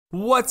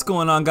What's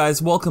going on,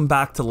 guys? Welcome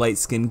back to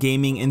Lightskin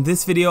Gaming. In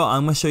this video,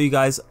 I'm going to show you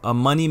guys a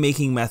money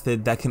making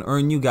method that can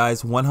earn you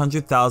guys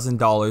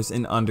 $100,000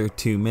 in under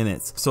 2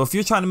 minutes. So if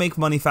you're trying to make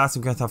money fast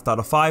in Grand Theft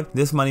Auto 5,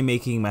 this money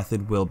making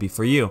method will be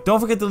for you. Don't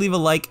forget to leave a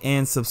like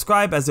and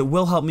subscribe, as it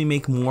will help me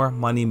make more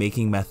money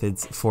making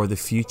methods for the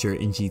future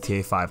in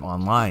GTA 5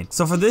 Online.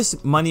 So for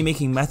this money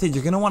making method,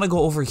 you're going to want to go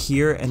over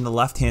here in the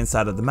left hand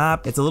side of the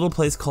map. It's a little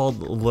place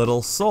called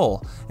Little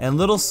Seoul, and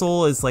Little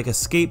Seoul is like a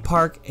skate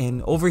park,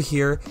 and over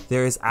here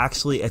there is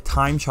actually a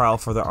time trial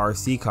for the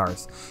RC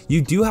cars.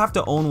 You do have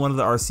to own one of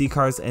the RC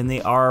cars, and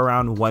they are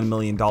around $1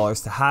 million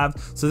to have,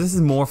 so this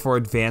is more for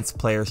advanced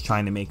players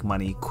trying to make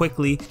money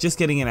quickly, just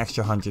getting an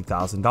extra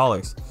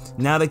 $100,000.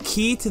 Now the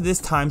key to this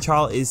time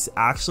trial is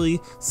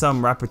actually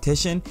some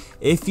repetition.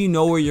 If you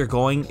know where you're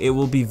going, it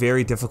will be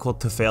very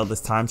difficult to fail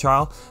this time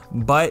trial,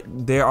 but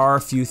there are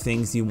a few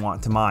things you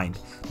want to mind.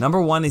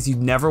 Number one is you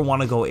never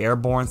want to go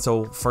airborne.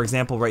 So for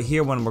example, right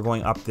here when we're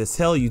going up this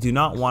hill, you do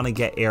not want to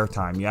get air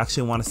time. You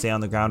actually want to stay on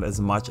the ground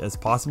as much as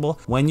possible.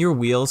 When your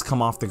wheels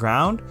come off the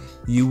ground,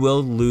 you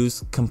will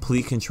lose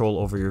complete control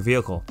over your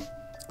vehicle.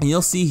 And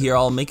you'll see here,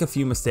 I'll make a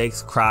few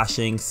mistakes,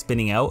 crashing,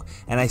 spinning out,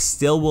 and I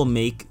still will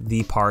make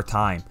the par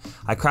time.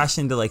 I crashed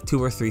into like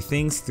 2 or 3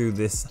 things through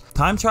this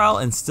time trial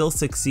and still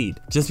succeed.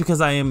 Just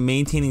because I am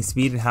maintaining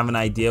speed and have an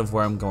idea of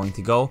where I'm going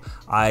to go,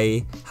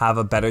 I have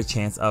a better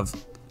chance of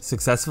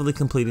successfully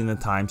completing the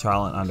time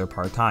trial in under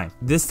par time.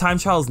 This time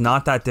trial is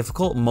not that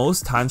difficult.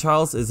 Most time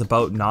trials is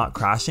about not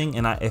crashing,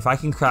 and if I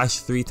can crash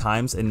 3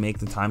 times and make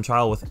the time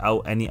trial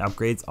without any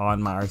upgrades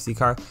on my RC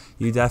car,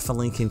 you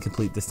definitely can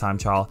complete this time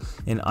trial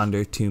in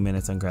under 2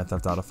 minutes on Grand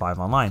Theft Auto 5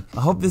 Online.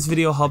 I hope this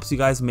video helps you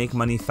guys make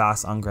money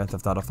fast on Grand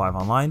Theft Auto 5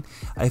 Online.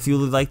 If you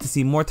would like to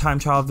see more time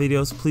trial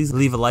videos, please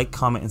leave a like,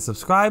 comment, and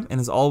subscribe, and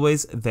as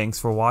always, thanks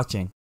for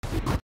watching.